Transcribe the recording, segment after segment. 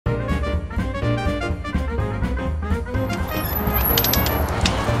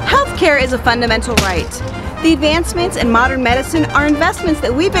Healthcare is a fundamental right. The advancements in modern medicine are investments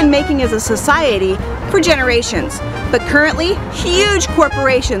that we've been making as a society for generations, but currently, huge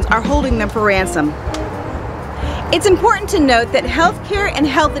corporations are holding them for ransom. It's important to note that healthcare and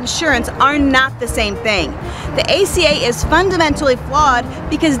health insurance are not the same thing. The ACA is fundamentally flawed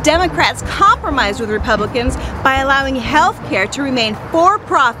because Democrats compromised with Republicans by allowing healthcare to remain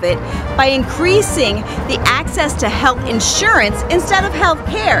for-profit by increasing the access to health insurance instead of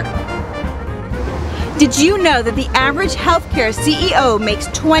healthcare. Did you know that the average healthcare CEO makes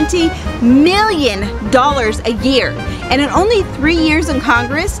 $20 million a year? And in only 3 years in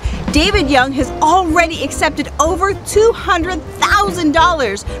Congress, David Young has already accepted over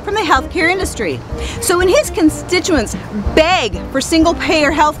 $200,000 from the healthcare industry. So when his constituents beg for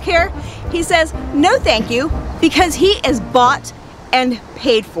single-payer healthcare, he says, no thank you, because he is bought and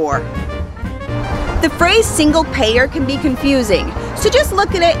paid for. The phrase single-payer can be confusing, so just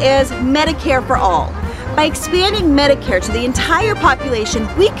look at it as Medicare for all. By expanding Medicare to the entire population,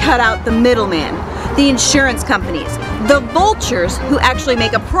 we cut out the middleman, the insurance companies, the vultures who actually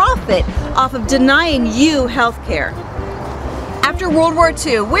make a profit off of denying you health care. After World War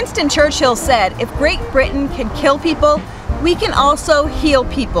II, Winston Churchill said, if Great Britain can kill people, we can also heal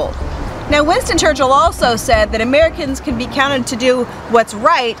people. Now, Winston Churchill also said that Americans can be counted to do what's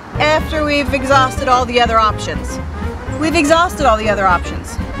right after we've exhausted all the other options. We've exhausted all the other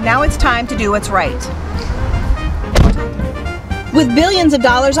options. Now it's time to do what's right. With billions of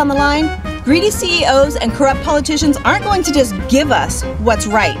dollars on the line, greedy CEOs and corrupt politicians aren't going to just give us what's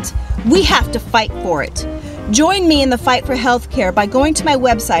right. We have to fight for it. Join me in the fight for healthcare by going to my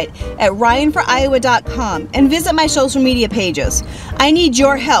website at ryanforiowa.com and visit my social media pages. I need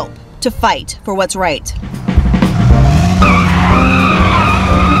your help to fight for what's right.